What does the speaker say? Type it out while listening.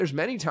There's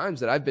many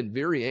times that I've been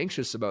very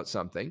anxious about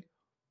something,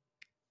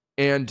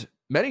 and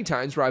many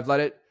times where I've let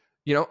it,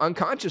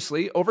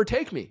 unconsciously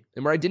overtake me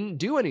and where I didn't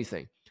do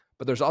anything.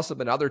 But there's also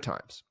been other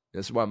times.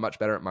 This is why I'm much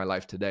better at my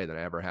life today than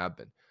I ever have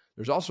been.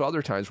 There's also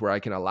other times where I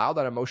can allow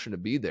that emotion to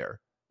be there.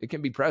 It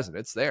can be present.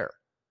 It's there.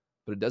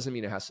 But it doesn't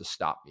mean it has to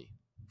stop me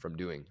from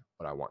doing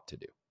what I want to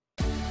do.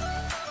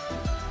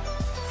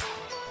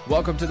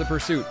 Welcome to The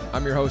Pursuit.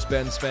 I'm your host,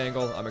 Ben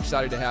Spangle. I'm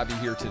excited to have you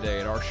here today.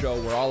 At our show,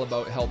 we're all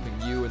about helping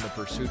you in the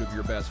pursuit of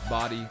your best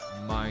body,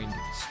 mind,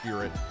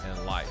 spirit,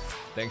 and life.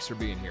 Thanks for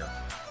being here.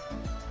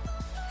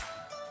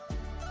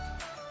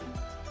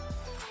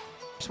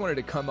 Just wanted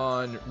to come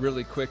on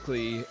really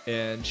quickly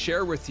and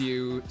share with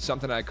you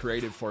something I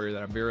created for you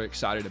that I'm very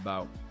excited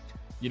about.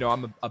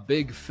 I'm a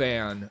big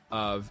fan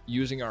of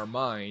using our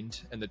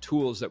mind and the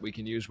tools that we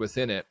can use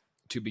within it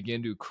to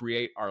begin to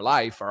create our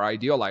life, our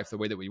ideal life, the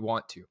way that we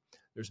want to.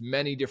 There's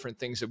many different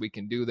things that we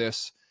can do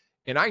this.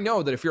 And I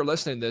know that if you're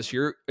listening to this,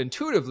 you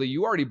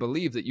already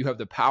believe that you have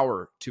the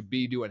power to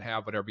be, do, and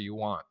have whatever you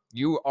want.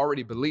 You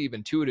already believe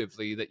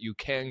intuitively that you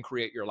can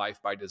create your life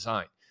by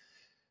design.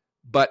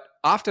 But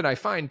often I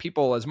find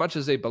people, as much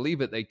as they believe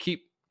it, they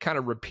keep kind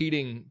of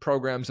repeating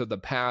programs of the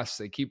past.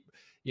 They keep,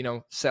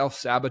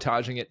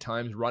 self-sabotaging at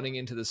times, running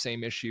into the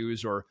same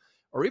issues or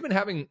even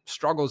having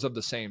struggles of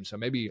the same. So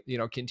maybe,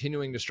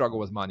 continuing to struggle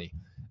with money,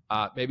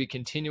 maybe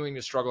continuing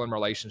to struggle in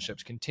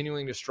relationships,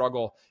 continuing to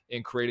struggle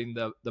in creating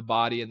the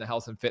body and the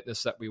health and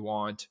fitness that we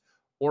want,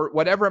 or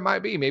whatever it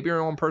might be, maybe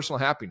your own personal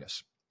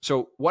happiness.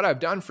 So what I've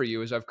done for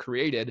you is I've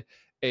created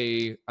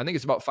I think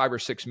it's about 5 or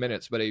 6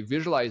 minutes, but a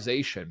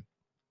visualization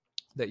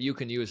that you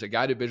can use, a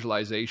guided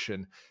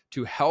visualization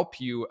to help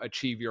you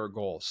achieve your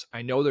goals.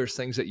 I know there's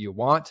things that you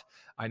want.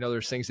 I know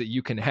there's things that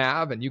you can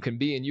have and you can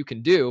be and you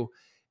can do.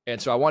 And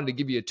so I wanted to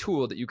give you a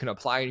tool that you can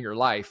apply in your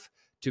life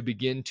to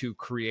begin to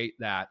create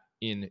that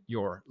in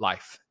your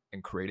life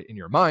and create it in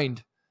your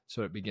mind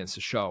so it begins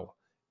to show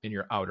in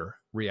your outer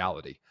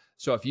reality.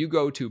 So if you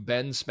go to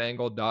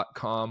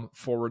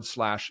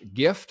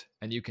benspangle.com/gift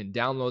and you can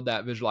download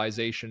that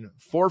visualization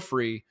for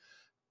free,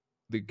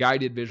 the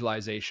guided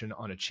visualization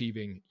on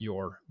achieving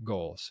your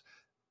goals.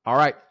 All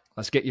right,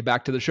 let's get you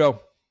back to the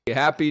show.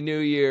 Happy New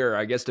Year,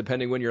 I guess,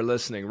 depending when you're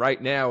listening.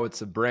 Right now,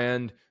 it's a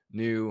brand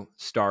new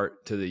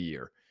start to the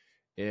year.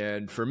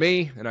 And for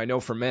me, and I know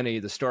for many,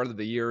 the start of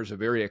the year is a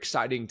very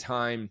exciting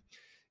time.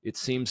 It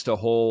seems to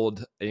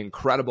hold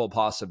incredible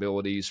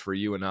possibilities for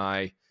you and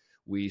I.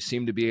 We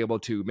seem to be able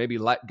to maybe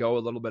let go a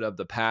little bit of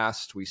the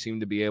past. We seem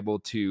to be able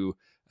to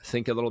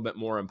think a little bit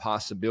more in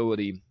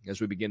possibility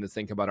as we begin to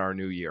think about our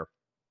new year.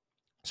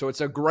 So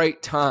it's a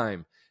great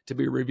time to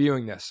be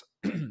reviewing this.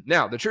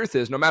 Now, the truth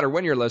is, no matter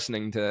when you're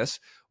listening to this,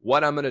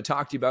 what I'm going to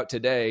talk to you about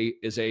today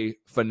is a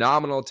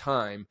phenomenal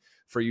time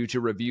for you to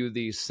review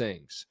these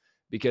things.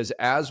 Because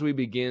as we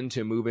begin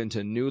to move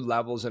into new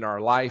levels in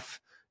our life,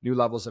 new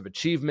levels of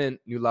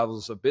achievement, new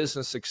levels of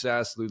business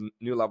success,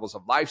 new levels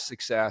of life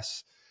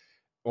success,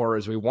 or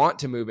as we want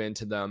to move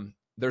into them,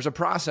 there's a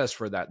process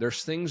for that.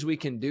 There's things we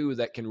can do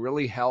that can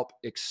really help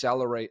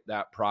accelerate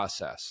that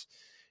process.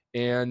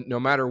 And no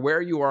matter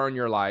where you are in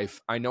your life,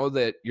 I know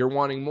that you're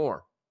wanting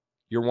more.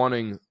 You're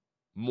wanting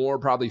more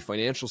probably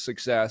financial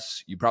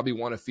success. You probably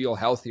want to feel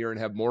healthier and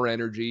have more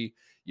energy.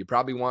 You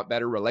probably want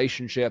better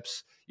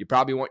relationships. You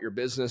probably want your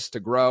business to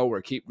grow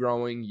or keep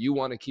growing. You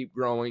want to keep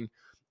growing.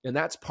 And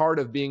that's part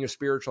of being a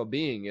spiritual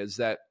being, is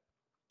that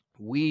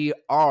we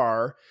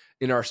are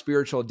in our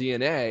spiritual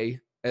DNA,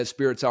 as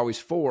Spirit's always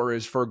for,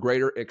 is for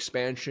greater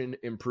expansion,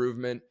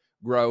 improvement,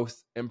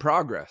 growth, and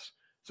progress.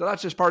 So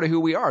that's just part of who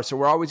we are. So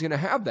we're always going to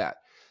have that.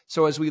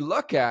 So as we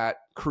look at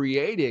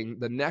creating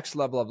the next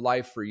level of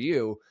life for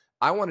you,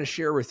 I want to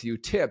share with you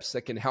tips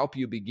that can help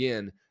you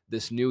begin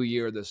this new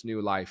year, this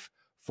new life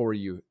for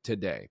you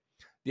today.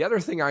 The other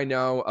thing I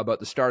know about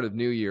the start of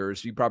New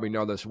Year's, you probably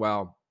know this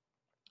well,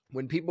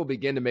 when people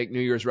begin to make New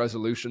Year's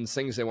resolutions,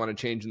 things they want to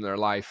change in their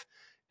life,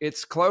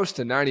 it's close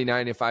to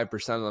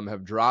 95% of them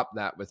have dropped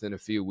that within a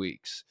few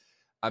weeks.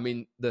 I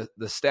mean, the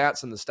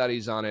stats and the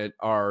studies on it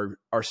are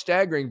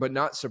staggering, but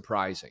not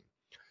surprising.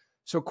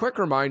 So quick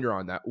reminder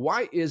on that.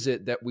 Why is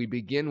it that we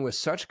begin with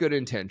such good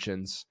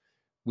intentions?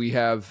 We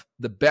have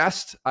the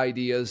best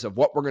ideas of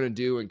what we're going to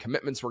do and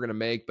commitments we're going to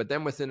make, but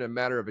then within a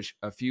matter of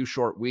a few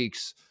short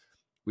weeks,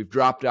 we've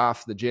dropped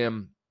off the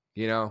gym.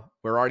 We're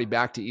already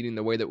back to eating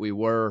the way that we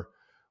were.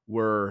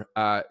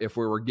 If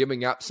we were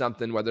giving up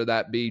something, whether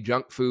that be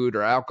junk food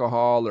or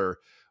alcohol or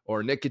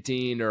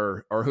nicotine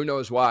or who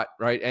knows what,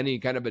 right? Any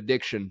kind of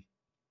addiction,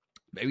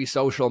 maybe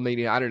social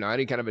media, I don't know,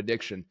 any kind of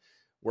addiction,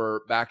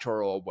 we're back to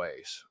our old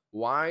ways.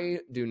 Why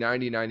do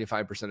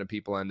 95% of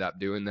people end up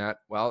doing that?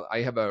 Well,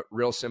 I have a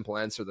real simple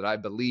answer that I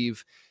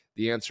believe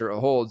the answer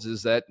holds,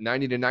 is that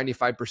 90 to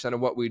 95% of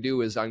what we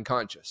do is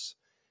unconscious,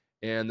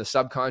 and the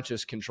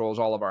subconscious controls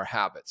all of our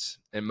habits.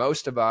 And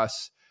most of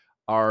us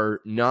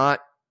are not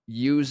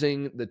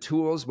using the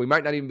tools. We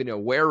might not even be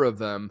aware of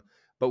them,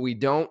 but we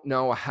don't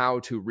know how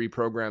to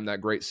reprogram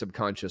that great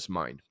subconscious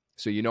mind.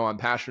 So, I'm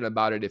passionate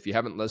about it. If you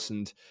haven't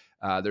listened,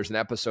 there's an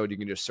episode, you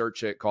can just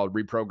search it, called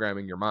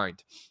Reprogramming Your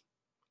Mind.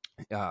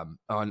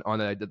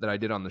 that I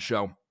did on the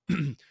show.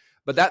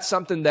 But that's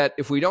something that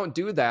if we don't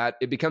do that,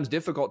 it becomes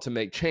difficult to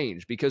make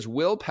change because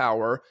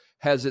willpower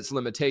has its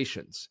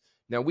limitations.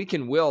 Now, we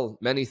can will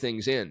many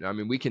things in. I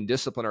mean, we can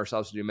discipline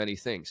ourselves to do many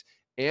things,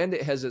 and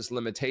it has its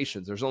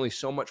limitations. There's only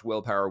so much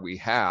willpower we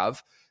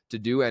have to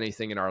do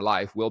anything in our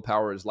life.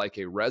 Willpower is like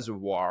a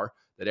reservoir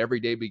that every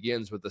day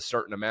begins with a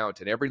certain amount,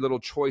 and every little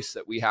choice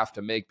that we have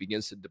to make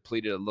begins to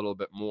deplete it a little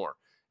bit more.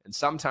 And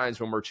sometimes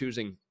when we're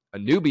choosing a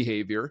new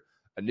behavior,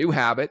 a new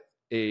habit,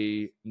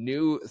 a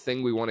new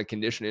thing we want to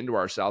condition into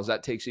ourselves,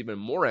 that takes even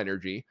more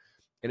energy.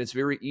 And it's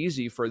very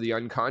easy for the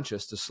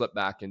unconscious to slip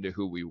back into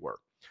who we were.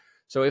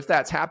 So if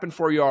that's happened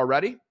for you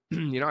already,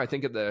 I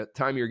think at the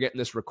time you're getting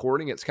this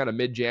recording, it's kind of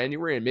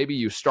mid-January, and maybe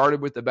you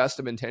started with the best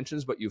of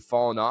intentions, but you've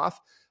fallen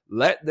off.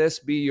 Let this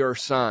be your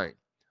sign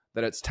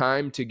that it's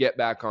time to get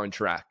back on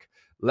track.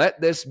 Let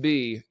this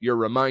be your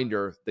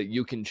reminder that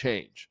you can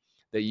change,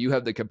 that you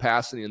have the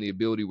capacity and the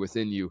ability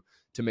within you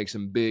to make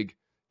some big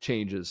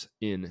changes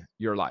in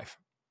your life.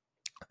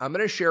 I'm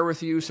going to share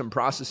with you some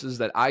processes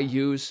that I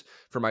use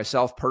for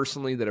myself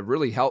personally that have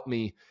really helped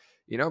me,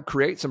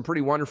 create some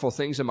pretty wonderful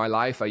things in my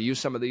life. I use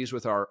some of these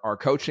with our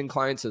coaching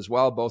clients as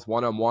well, both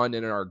one-on-one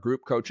and in our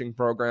group coaching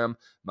program,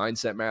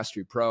 Mindset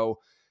Mastery Pro.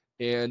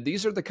 And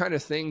these are the kind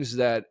of things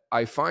that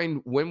I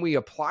find when we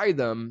apply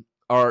them,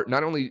 are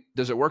not only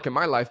does it work in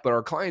my life, but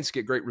our clients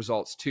get great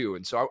results too.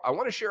 And so I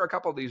want to share a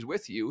couple of these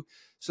with you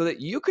so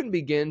that you can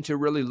begin to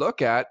really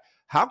look at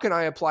how can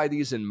I apply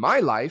these in my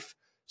life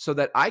so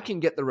that I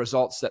can get the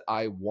results that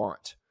I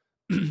want.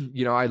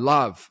 I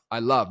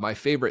love my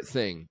favorite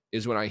thing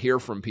is when I hear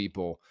from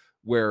people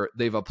where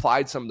they've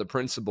applied some of the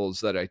principles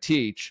that I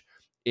teach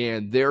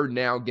and they're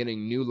now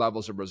getting new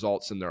levels of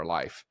results in their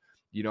life.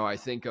 I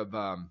think of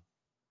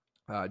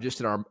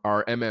just in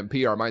our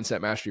MMP, our Mindset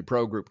Mastery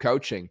Pro group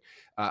coaching,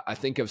 I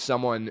think of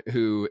someone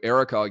who,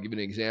 Erica, I'll give you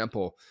an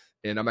example,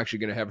 and I'm actually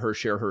going to have her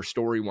share her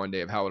story one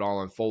day of how it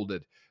all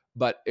unfolded.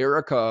 But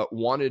Erica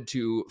wanted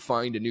to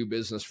find a new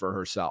business for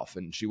herself,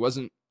 and she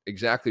wasn't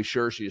exactly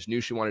sure. She just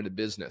knew she wanted a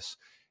business.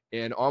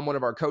 And on one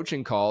of our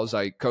coaching calls,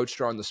 I coached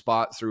her on the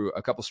spot through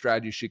a couple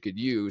strategies she could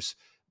use,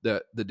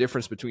 the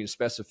difference between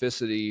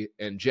specificity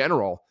and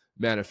general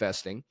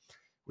manifesting,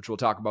 which we'll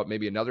talk about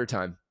maybe another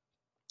time.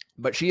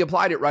 But she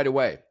applied it right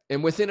away.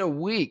 And within a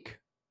week,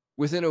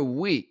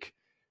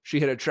 she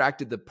had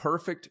attracted the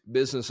perfect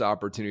business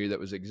opportunity that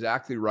was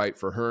exactly right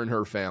for her and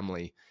her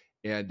family.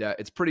 And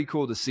it's pretty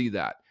cool to see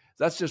that.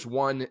 That's just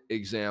one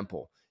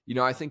example.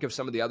 I think of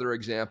some of the other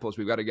examples.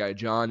 We've got a guy,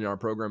 John, in our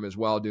program as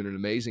well, doing an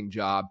amazing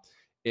job.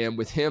 And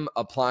with him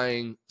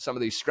applying some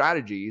of these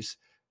strategies,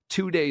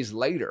 2 days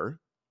later,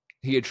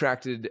 he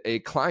attracted a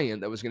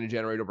client that was going to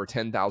generate over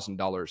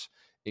 $10,000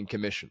 in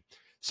commission.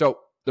 So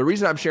the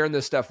reason I'm sharing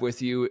this stuff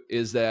with you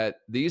is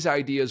that these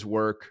ideas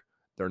work.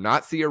 They're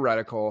not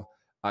theoretical.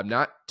 I'm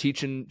not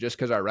teaching just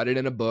because I read it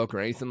in a book or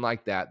anything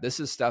like that. This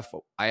is stuff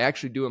I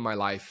actually do in my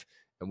life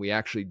and we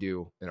actually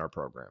do in our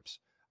programs.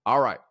 All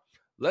right,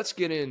 let's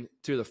get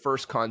into the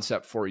first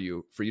concept for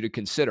you to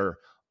consider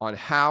on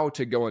how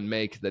to go and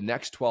make the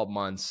next 12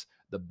 months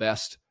the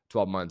best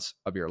 12 months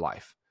of your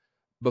life.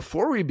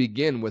 Before we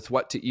begin with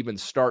what to even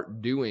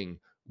start doing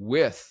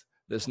with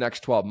this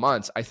next 12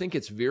 months, I think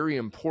it's very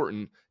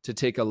important to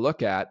take a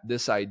look at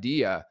this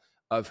idea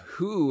of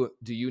who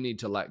do you need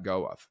to let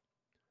go of?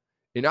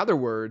 In other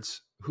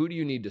words, who do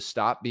you need to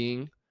stop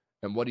being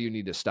and what do you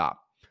need to stop?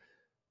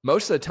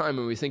 Most of the time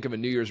when we think of a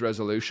New Year's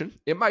resolution,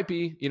 it might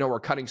be, we're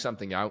cutting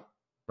something out,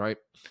 right?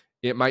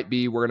 It might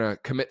be we're going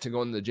to commit to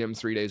going to the gym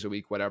 3 days a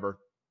week, whatever.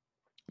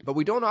 But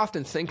we don't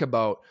often think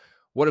about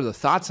what are the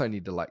thoughts I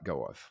need to let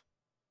go of?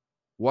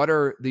 What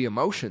are the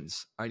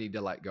emotions I need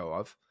to let go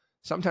of?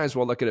 Sometimes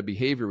we'll look at a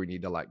behavior we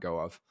need to let go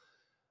of.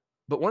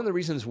 But one of the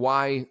reasons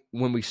why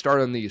when we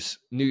start on these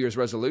New Year's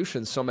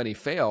resolutions, so many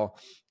fail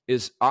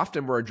is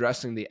often we're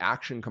addressing the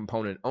action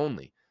component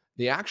only.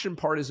 The action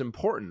part is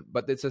important,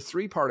 but it's a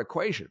 3-part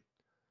equation.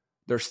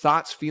 There's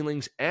thoughts,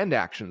 feelings, and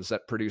actions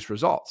that produce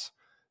results.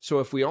 So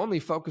if we only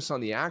focus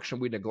on the action,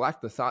 we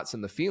neglect the thoughts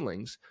and the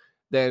feelings,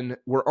 then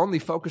we're only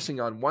focusing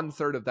on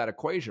 1/3 of that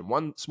equation,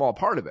 one small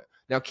part of it.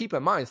 Now, keep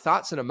in mind,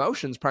 thoughts and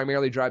emotions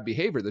primarily drive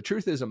behavior. The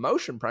truth is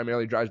emotion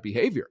primarily drives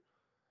behavior.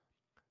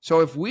 So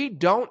if we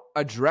don't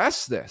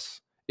address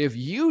this, if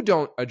you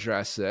don't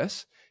address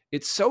this,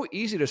 it's so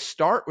easy to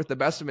start with the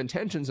best of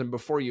intentions, and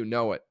before you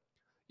know it,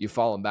 you've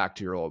fallen back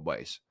to your old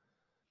ways.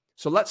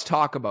 So let's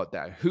talk about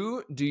that.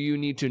 Who do you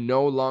need to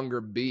no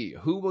longer be?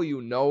 Who will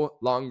you no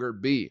longer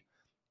be?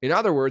 In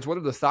other words, what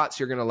are the thoughts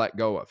you're going to let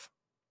go of?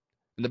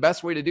 And the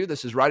best way to do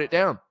this is write it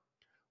down.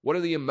 What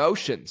are the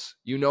emotions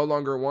you no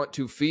longer want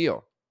to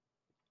feel?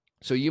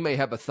 So you may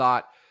have a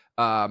thought,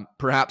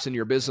 perhaps in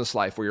your business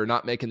life where you're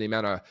not making the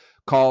amount of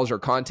calls or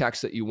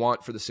contacts that you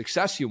want for the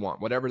success you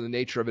want, whatever the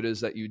nature of it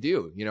is that you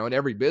do. In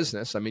every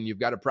business, you've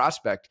got to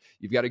prospect.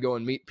 You've got to go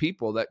and meet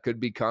people that could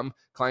become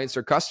clients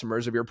or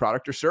customers of your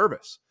product or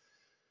service.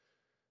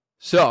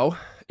 So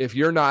if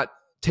you're not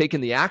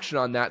taking the action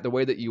on that the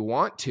way that you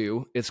want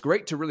to, it's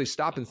great to really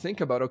stop and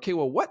think about, okay,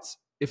 well, what's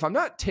if I'm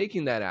not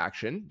taking that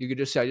action, you could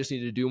just say, I just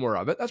need to do more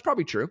of it. That's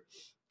probably true.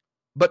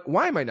 But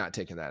why am I not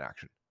taking that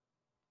action?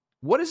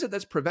 What is it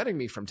that's preventing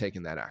me from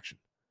taking that action?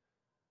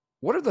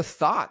 What are the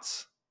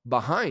thoughts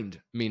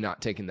behind me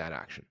not taking that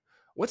action?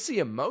 What's the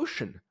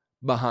emotion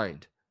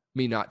behind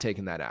me not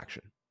taking that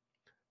action?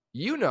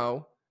 You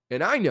know,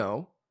 and I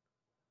know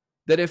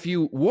that if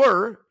you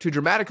were to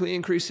dramatically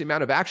increase the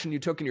amount of action you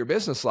took in your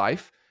business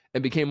life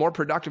and became more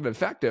productive and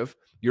effective,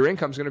 your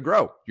income's going to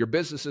grow. Your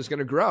business is going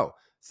to grow.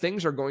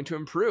 Things are going to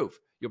improve.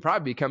 You'll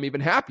probably become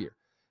even happier.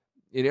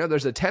 You know,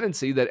 there's a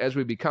tendency that as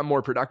we become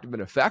more productive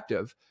and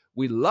effective,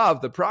 we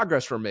love the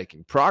progress we're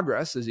making.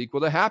 Progress is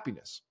equal to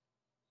happiness.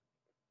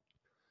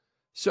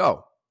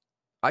 So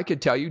I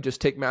could tell you,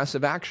 just take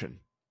massive action.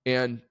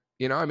 And,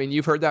 you know, I mean,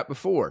 you've heard that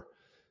before.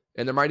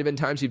 And there might have been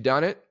times you've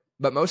done it,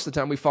 but most of the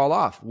time we fall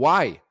off.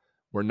 Why?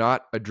 We're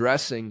not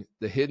addressing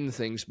the hidden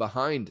things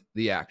behind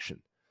the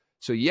action.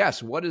 So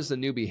yes, what is the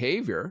new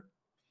behavior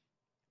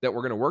that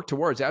we're going to work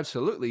towards?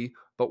 Absolutely.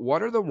 But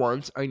what are the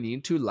ones I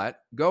need to let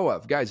go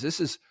of? Guys, this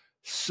is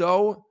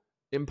so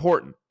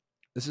important.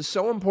 This is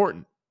so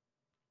important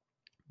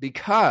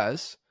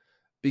because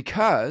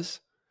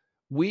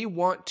we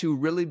want to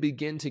really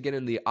begin to get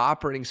in the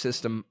operating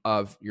system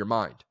of your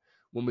mind.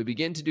 When we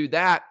begin to do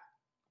that,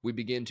 we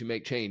begin to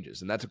make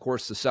changes. And that's, of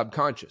course, the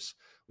subconscious.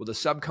 Well, the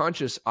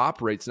subconscious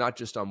operates not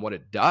just on what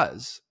it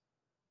does,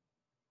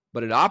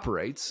 but it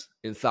operates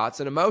in thoughts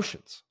and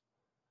emotions.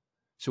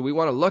 So we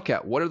want to look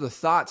at, what are the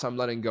thoughts I'm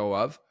letting go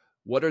of?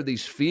 What are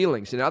these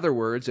feelings? In other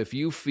words, if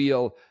you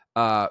feel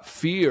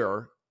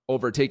fear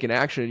over taking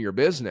action in your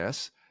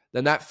business,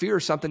 then that fear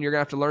is something you're going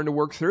to have to learn to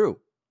work through.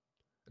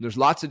 And there's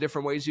lots of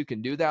different ways you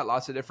can do that,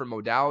 lots of different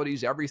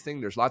modalities, everything.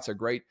 There's lots of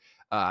great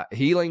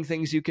healing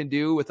things you can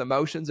do with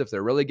emotions if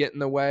they're really getting in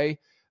the way.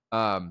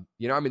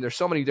 You know, I mean, there's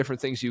so many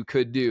different things you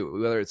could do,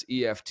 whether it's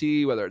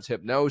EFT, whether it's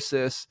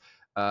hypnosis,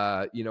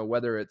 you know,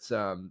 whether it's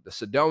the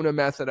Sedona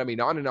method. I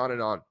mean, on and on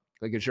and on.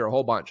 I can share a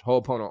whole bunch.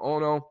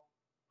 Ho'oponopono.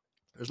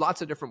 There's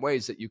lots of different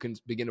ways that you can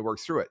begin to work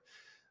through it.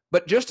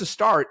 But just to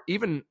start,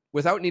 even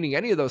without needing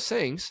any of those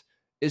things,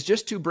 is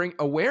just to bring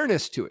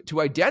awareness to it, to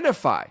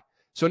identify.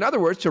 So in other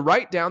words, to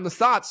write down the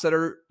thoughts that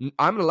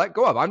I'm going to let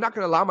go of. I'm not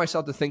going to allow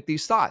myself to think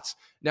these thoughts.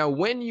 Now,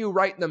 when you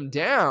write them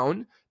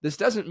down, this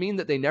doesn't mean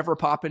that they never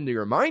pop into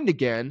your mind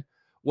again.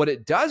 What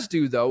it does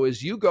do, though,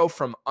 is you go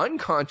from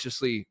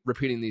unconsciously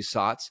repeating these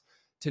thoughts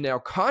to now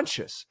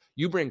conscious.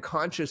 You bring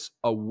conscious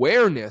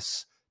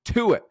awareness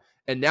to it.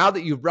 And now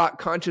that you've brought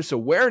conscious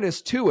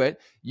awareness to it,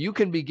 you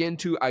can begin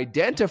to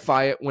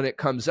identify it when it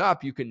comes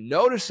up. You can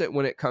notice it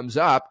when it comes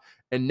up.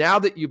 And now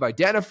that you've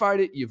identified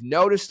it, you've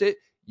noticed it,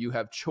 you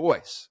have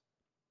choice.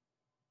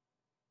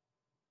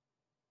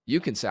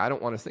 You can say, I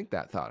don't want to think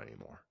that thought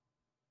anymore.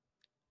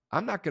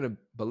 I'm not going to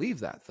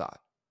believe that thought.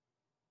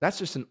 That's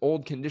just an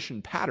old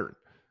conditioned pattern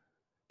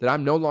that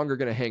I'm no longer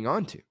going to hang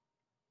on to.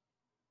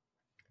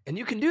 And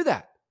you can do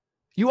that.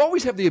 You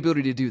always have the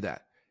ability to do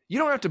that. You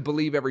don't have to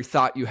believe every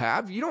thought you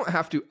have. You don't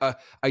have to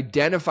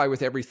identify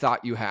with every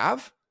thought you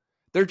have.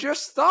 They're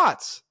just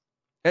thoughts.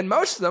 And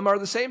most of them are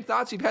the same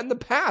thoughts you've had in the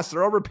past.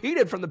 They're all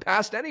repeated from the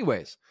past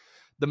anyways.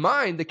 The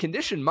mind, the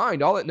conditioned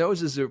mind, all it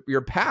knows is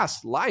your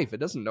past life. It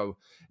doesn't know,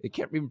 it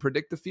can't even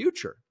predict the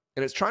future.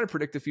 And it's trying to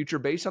predict the future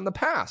based on the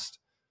past.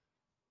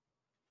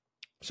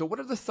 So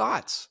what are the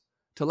thoughts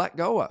to let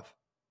go of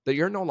that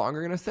you're no longer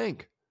going to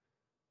think?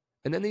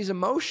 And then these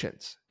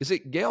emotions. Is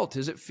it guilt?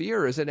 Is it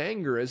fear? Is it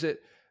anger? Is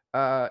it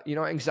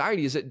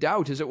anxiety? Is it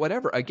doubt? Is it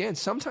whatever? Again,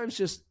 sometimes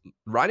just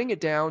writing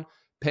it down,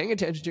 paying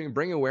attention to it, and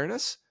bringing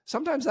awareness,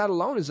 sometimes that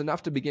alone is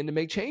enough to begin to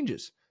make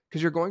changes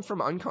because you're going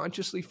from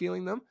unconsciously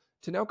feeling them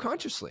to now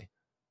consciously.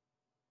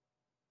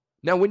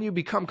 Now, when you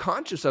become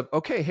conscious of,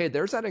 okay, hey,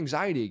 there's that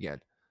anxiety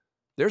again.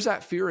 There's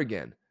that fear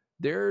again.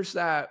 There's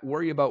that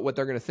worry about what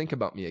they're going to think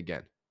about me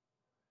again.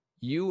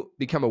 You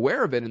become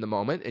aware of it in the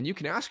moment and you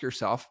can ask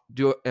yourself,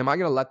 am I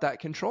going to let that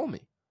control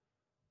me?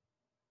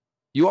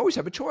 You always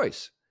have a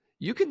choice.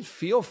 You can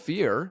feel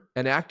fear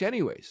and act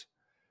anyways,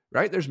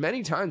 right? There's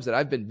many times that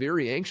I've been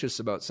very anxious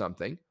about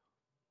something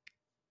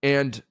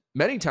and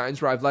many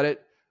times where I've let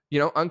it,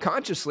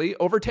 unconsciously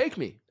overtake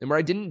me and where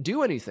I didn't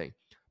do anything.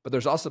 But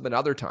there's also been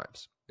other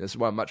times. This is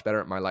why I'm much better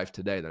at my life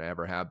today than I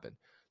ever have been.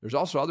 There's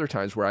also other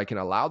times where I can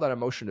allow that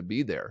emotion to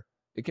be there.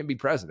 It can be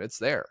present. It's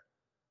there.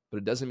 But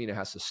it doesn't mean it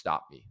has to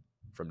stop me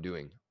from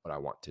doing what I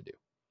want to do.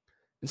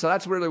 And so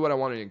that's really what I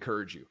want to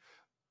encourage you.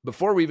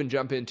 Before we even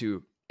jump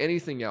into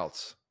anything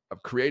else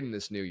of creating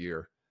this new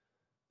year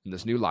and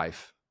this new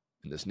life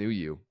and this new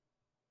you,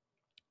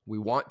 we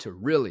want to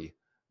really,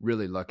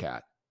 really look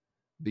at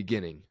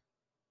beginning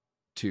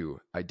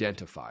to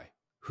identify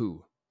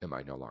who am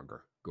I no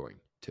longer going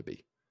to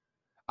be.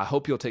 I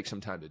hope you'll take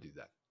some time to do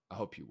that. I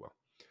hope you will.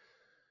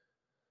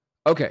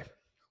 Okay,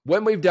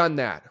 when we've done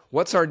that,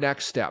 what's our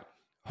next step?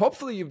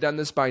 Hopefully you've done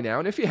this by now,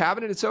 and if you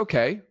haven't, it's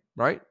okay,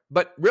 right?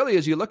 But really,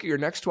 as you look at your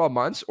next 12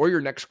 months or your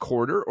next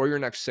quarter or your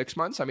next 6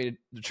 months, I mean,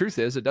 the truth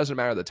is it doesn't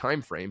matter the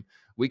time frame.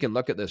 We can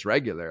look at this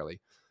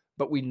regularly,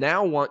 but we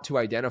now want to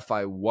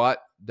identify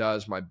what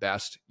does my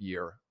best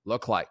year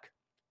look like.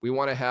 We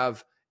want to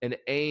have an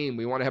aim.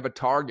 We want to have a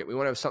target. We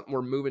want to have something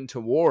we're moving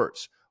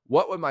towards.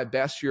 What would my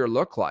best year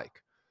look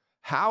like?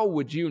 How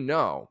would you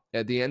know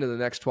at the end of the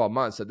next 12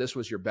 months that this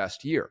was your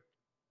best year?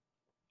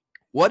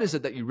 What is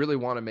it that you really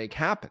want to make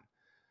happen?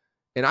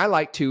 And I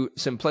like to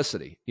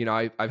simplicity.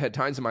 I've had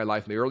times in my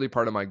life, in the early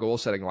part of my goal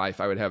setting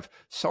life, I would have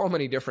so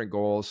many different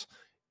goals.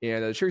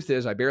 And the truth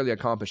is, I barely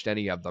accomplished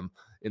any of them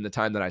in the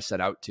time that I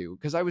set out to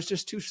because I was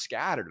just too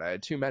scattered. I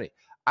had too many.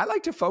 I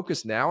like to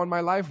focus now in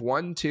my life,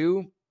 1,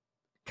 2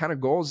 kind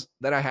of goals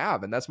that I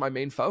have. And that's my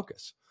main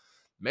focus.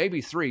 Maybe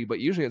 3, but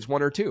usually it's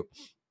 1 or 2.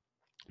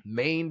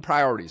 Main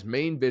priorities,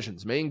 main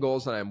visions, main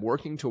goals that I'm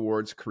working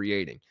towards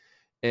creating.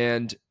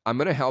 And I'm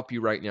going to help you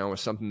right now with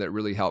something that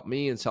really helped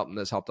me and something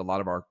that's helped a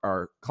lot of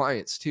our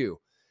clients too,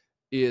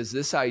 is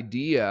this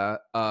idea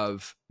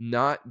of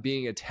not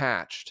being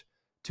attached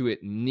to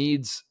it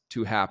needs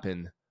to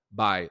happen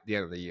by the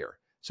end of the year.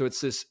 So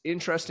it's this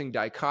interesting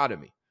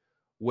dichotomy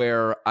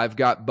where I've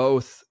got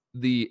both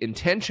the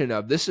intention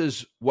of this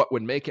is what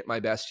would make it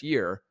my best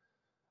year,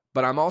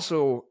 but I'm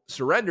also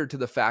surrendered to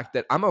the fact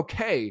that I'm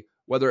okay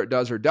whether it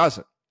does or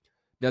doesn't.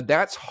 Now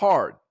that's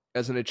hard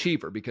as an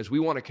achiever because we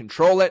want to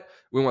control it.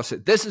 We want to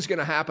say, this is going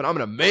to happen. I'm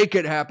going to make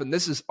it happen.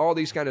 This is all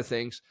these kind of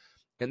things.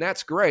 And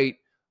that's great.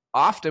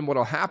 Often what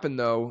will happen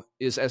though,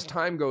 is as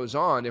time goes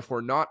on, if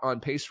we're not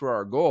on pace for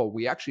our goal,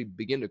 we actually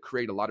begin to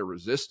create a lot of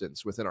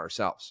resistance within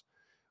ourselves.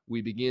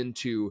 We begin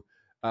to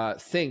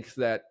think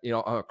that,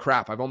 oh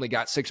crap, I've only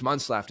got 6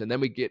 months left. And then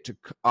we get to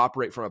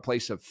operate from a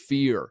place of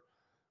fear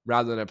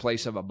rather than a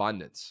place of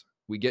abundance.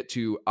 We get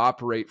to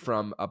operate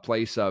from a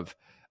place of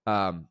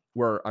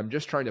where I'm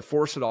just trying to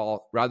force it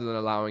all rather than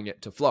allowing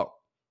it to flow.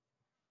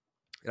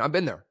 And I've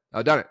been there.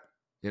 I've done it,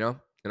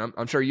 and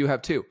I'm sure you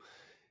have too.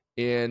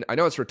 And I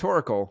know it's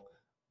rhetorical,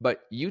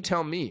 but you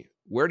tell me,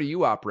 where do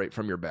you operate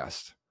from your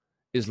best?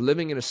 Is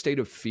living in a state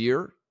of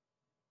fear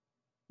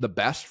the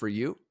best for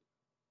you?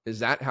 Is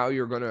that how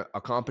you're going to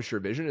accomplish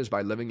your vision, is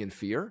by living in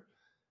fear?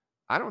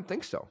 I don't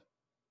think so.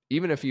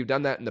 Even if you've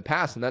done that in the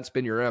past and that's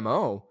been your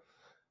MO,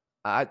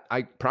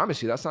 I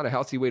promise you that's not a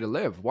healthy way to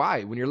live.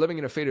 Why? When you're living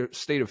in a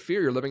state of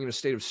fear, you're living in a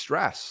state of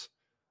stress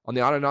on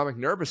the autonomic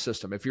nervous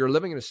system. If you're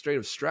living in a state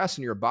of stress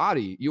in your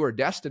body, you are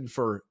destined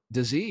for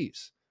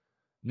disease.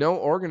 No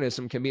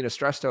organism can be in a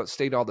stressed out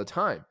state all the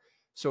time.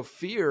 So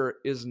fear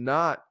is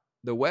not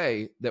the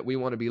way that we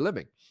want to be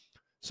living.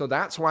 So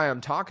that's why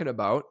I'm talking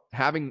about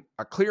having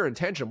a clear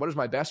intention. What does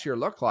my best year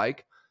look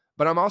like?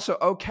 But I'm also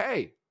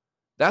okay.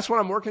 That's what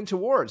I'm working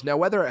towards. Now,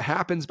 whether it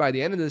happens by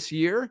the end of this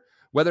year,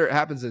 whether it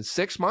happens in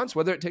 6 months,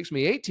 whether it takes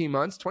me 18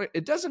 months, 20,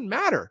 it doesn't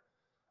matter.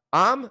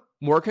 I'm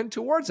working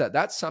towards that.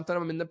 That's something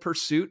I'm in the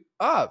pursuit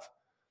of.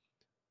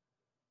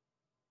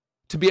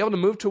 To be able to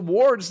move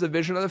towards the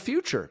vision of the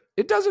future.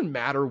 It doesn't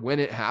matter when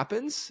it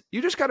happens.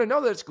 You just got to know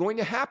that it's going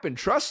to happen.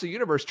 Trust the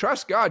universe,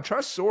 trust God,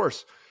 trust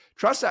source,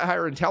 trust that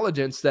higher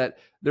intelligence, that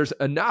there's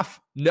enough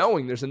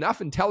knowing, there's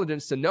enough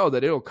intelligence to know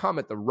that it'll come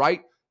at the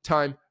right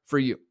time for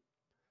you.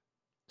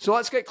 So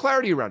let's get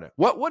clarity around it.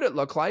 What would it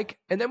look like?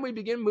 And then we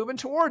begin moving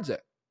towards it.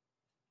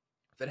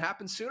 If it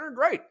happens sooner,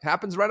 great.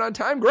 Happens right on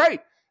time, great.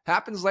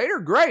 Happens later,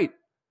 great.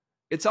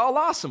 It's all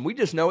awesome. We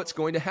just know it's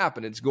going to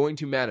happen. It's going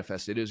to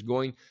manifest. It is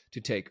going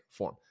to take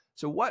form.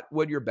 So what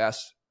would your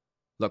best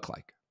look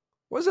like?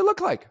 What does it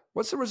look like?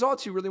 What's the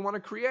results you really want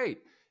to create?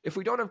 If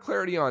we don't have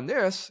clarity on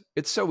this,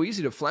 it's so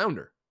easy to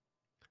flounder.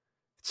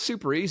 It's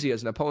super easy,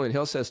 as Napoleon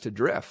Hill says, to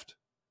drift.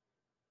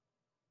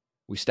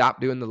 We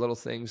stop doing the little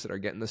things that are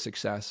getting the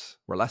success.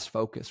 We're less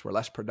focused. We're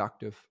less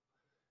productive,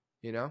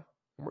 and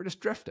we're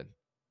just drifting.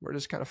 We're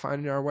just kind of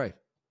finding our way.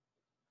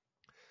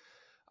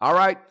 All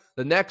right.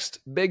 The next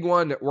big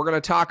one that we're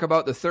going to talk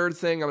about, the third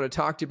thing I'm going to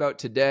talk to you about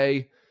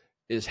today,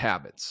 is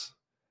habits.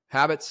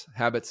 Habits.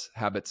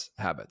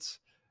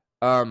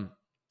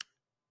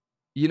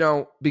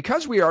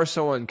 Because we are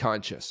so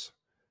unconscious,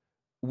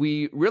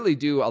 we really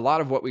do a lot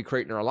of what we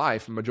create in our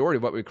life. The majority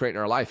of what we create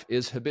in our life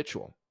is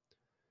habitual.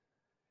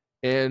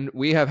 And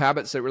we have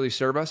habits that really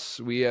serve us.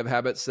 We have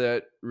habits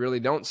that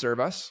really don't serve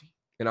us.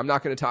 And I'm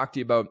not going to talk to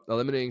you about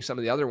eliminating some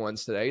of the other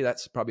ones today.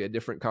 That's probably a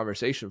different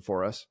conversation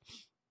for us.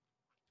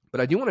 But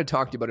I do want to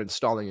talk to you about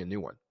installing a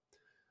new one.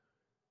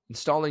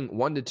 Installing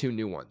 1 to 2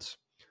 new ones.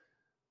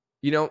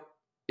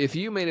 If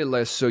you made a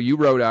list, so you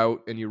wrote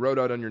out on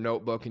your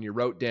notebook and you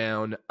wrote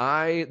down,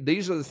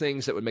 these are the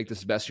things that would make this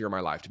the best year of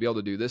my life, to be able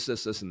to do this,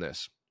 this, this, and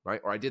this, right?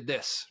 Or I did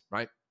this,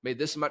 right? Made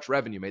this much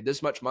revenue, made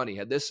this much money,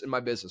 had this in my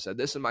business, had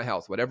this in my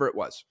health, whatever it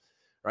was,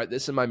 right?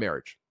 This in my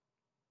marriage.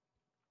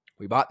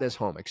 We bought this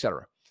home,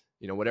 etc.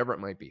 Whatever it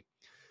might be.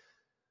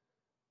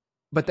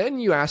 But then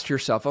you ask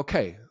yourself,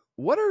 okay,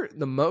 what are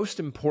the most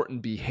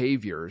important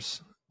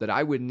behaviors that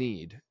I would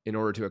need in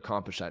order to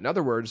accomplish that? In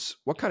other words,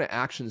 what kind of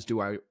actions do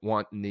I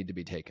want and need to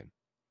be taken?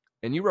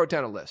 And you wrote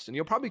down a list, and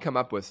you'll probably come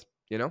up with,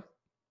 2,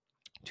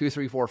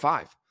 3, 4,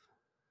 5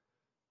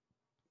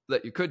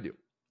 that you could do.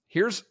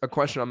 Here's a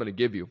question I'm going to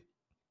give you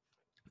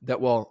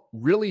that will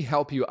really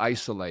help you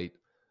isolate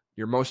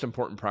your most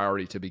important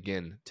priority to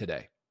begin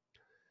today.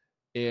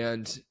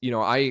 And,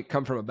 I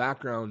come from a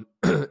background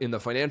in the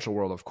financial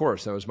world, of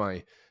course. That was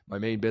my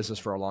main business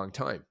for a long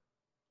time.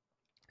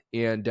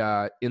 And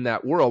in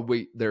that world,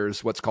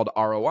 there's what's called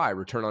ROI,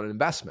 return on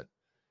investment.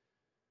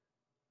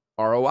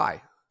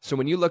 ROI. So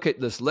when you look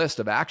at this list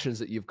of actions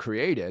that you've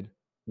created,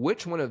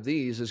 which one of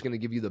these is going to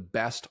give you the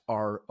best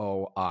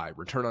ROI,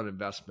 return on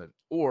investment,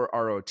 or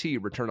ROT,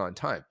 return on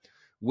time?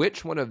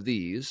 Which one of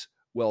these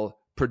will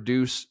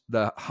produce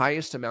the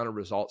highest amount of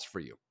results for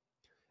you?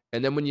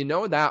 And then when you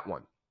know that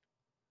one,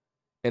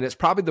 and it's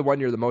probably the one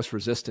you're the most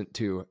resistant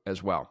to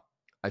as well.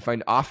 I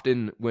find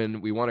often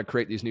when we want to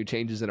create these new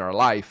changes in our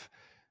life,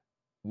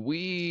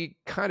 we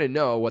kind of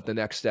know what the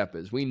next step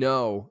is. We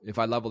know if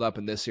I leveled up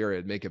in this area,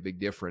 it'd make a big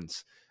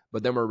difference,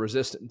 but then we're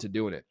resistant to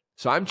doing it.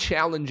 So I'm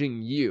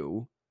challenging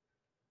you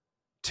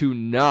to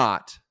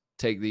not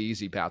take the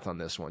easy path on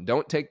this one.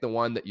 Don't take the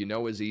one that you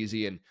know is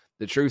easy. And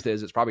the truth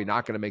is, it's probably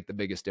not going to make the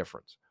biggest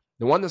difference.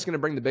 The one that's going to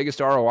bring the biggest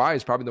ROI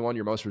is probably the one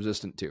you're most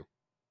resistant to.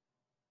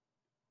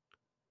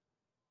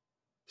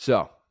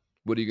 So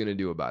what are you going to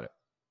do about it?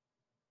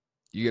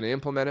 You're going to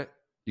implement it?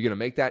 You're going to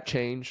make that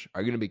change?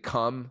 Are you going to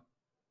become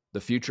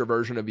the future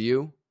version of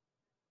you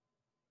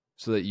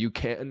so that you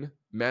can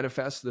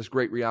manifest this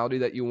great reality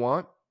that you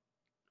want?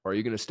 Or are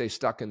you going to stay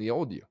stuck in the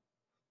old you?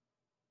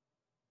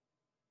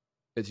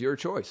 It's your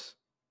choice.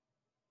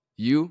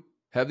 You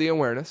have the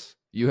awareness.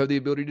 You have the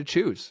ability to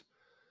choose.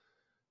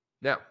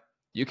 Now,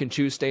 you can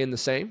choose staying the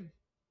same.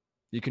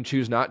 You can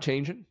choose not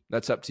changing.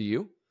 That's up to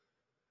you.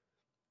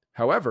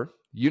 However,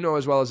 you know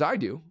as well as I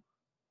do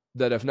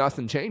that if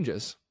nothing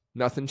changes,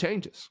 nothing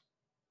changes.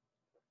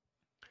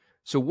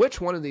 So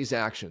which one of these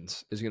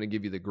actions is going to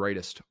give you the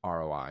greatest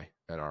ROI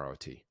and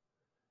ROT?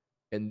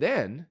 And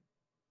then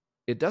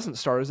it doesn't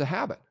start as a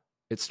habit.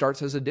 It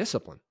starts as a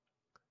discipline.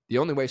 The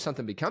only way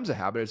something becomes a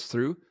habit is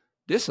through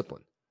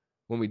discipline.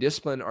 When we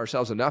discipline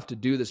ourselves enough to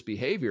do this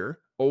behavior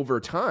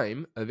over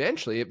time,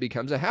 eventually it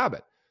becomes a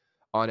habit.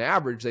 On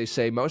average, they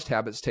say most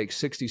habits take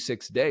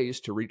 66 days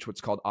to reach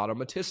what's called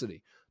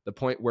automaticity, the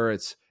point where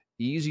it's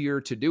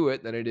easier to do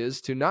it than it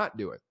is to not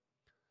do it.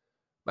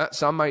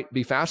 Some might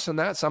be faster than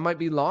that. Some might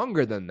be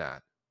longer than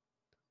that.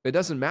 It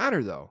doesn't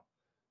matter though.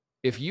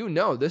 If you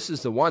know this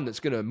is the one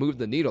that's going to move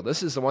the needle,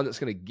 this is the one that's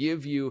going to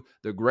give you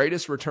the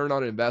greatest return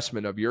on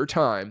investment of your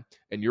time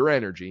and your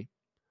energy,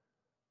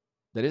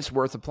 then it's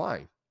worth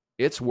applying.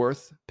 It's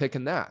worth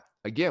picking that.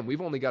 Again,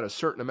 we've only got a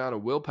certain amount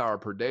of willpower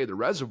per day, the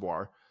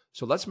reservoir.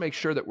 So let's make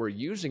sure that we're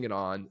using it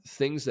on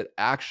things that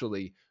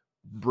actually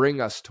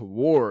bring us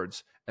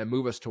towards and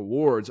move us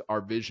towards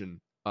our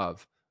vision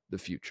of the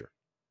future.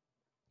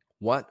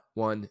 What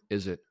one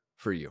is it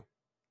for you?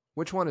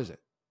 Which one is it?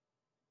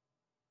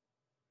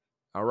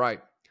 All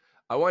right.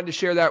 I wanted to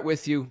share that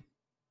with you.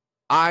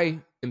 I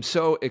am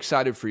so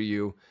excited for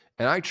you,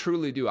 and I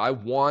truly do. I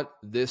want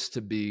this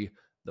to be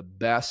the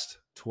best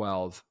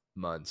 12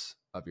 months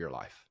of your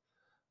life.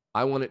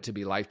 I want it to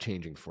be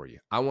life-changing for you.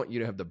 I want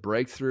you to have the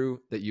breakthrough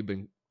that you've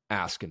been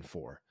asking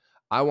for.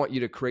 I want you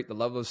to create the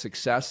level of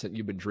success that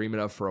you've been dreaming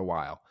of for a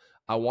while.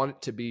 I want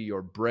it to be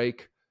your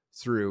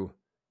breakthrough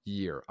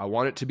year. I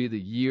want it to be the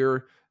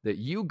year that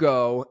you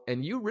go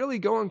and you really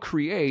go and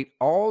create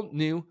all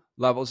new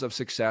levels of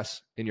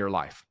success in your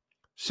life.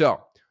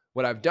 So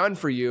what I've done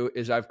for you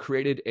is I've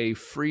created a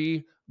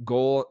free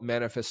goal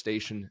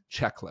manifestation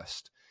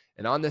checklist.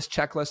 And on this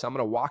checklist, I'm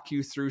going to walk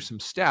you through some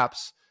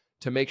steps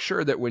to make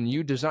sure that when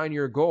you design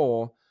your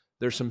goal,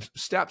 there's some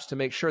steps to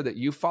make sure that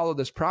you follow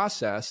this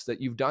process,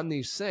 that you've done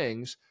these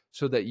things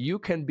so that you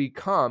can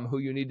become who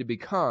you need to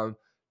become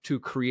to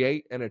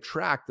create and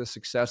attract the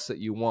success that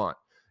you want.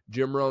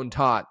 Jim Rohn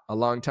taught a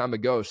long time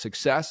ago,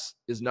 success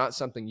is not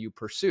something you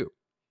pursue.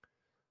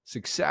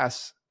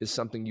 Success is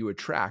something you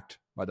attract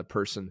by the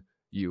person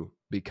you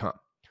become.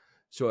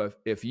 So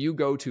if you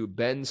go to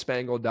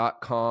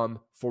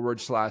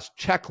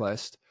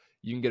benspangle.com/checklist,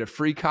 you can get a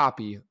free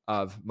copy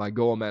of my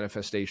goal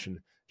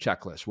manifestation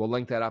checklist. We'll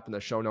link that up in the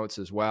show notes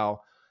as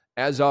well.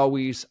 As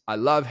always, I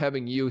love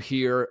having you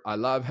here. I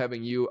love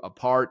having you a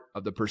part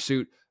of the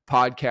Pursuit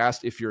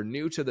podcast. If you're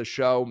new to the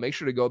show, make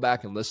sure to go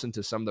back and listen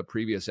to some of the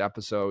previous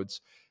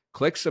episodes.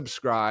 Click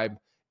subscribe.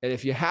 And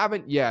if you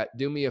haven't yet,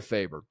 do me a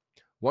favor.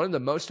 One of the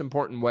most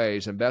important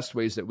ways and best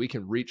ways that we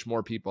can reach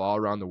more people all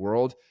around the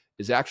world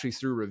is actually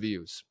through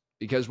reviews.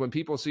 Because when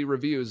people see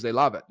reviews, they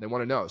love it. They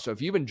want to know. So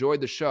if you've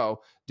enjoyed the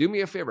show, do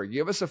me a favor.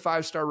 Give us a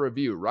 5-star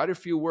review. Write a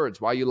few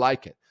words why you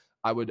like it.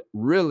 I would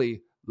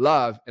really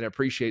love and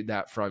appreciate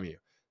that from you.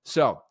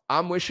 So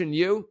I'm wishing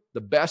you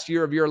the best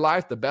year of your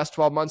life, the best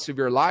 12 months of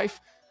your life.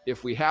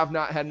 If we have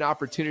not had an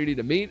opportunity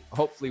to meet,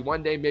 hopefully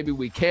one day maybe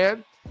we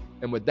can.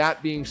 And with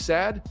that being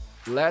said,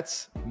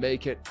 let's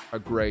make it a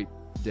great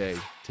day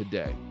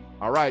today.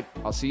 All right,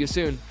 I'll see you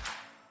soon.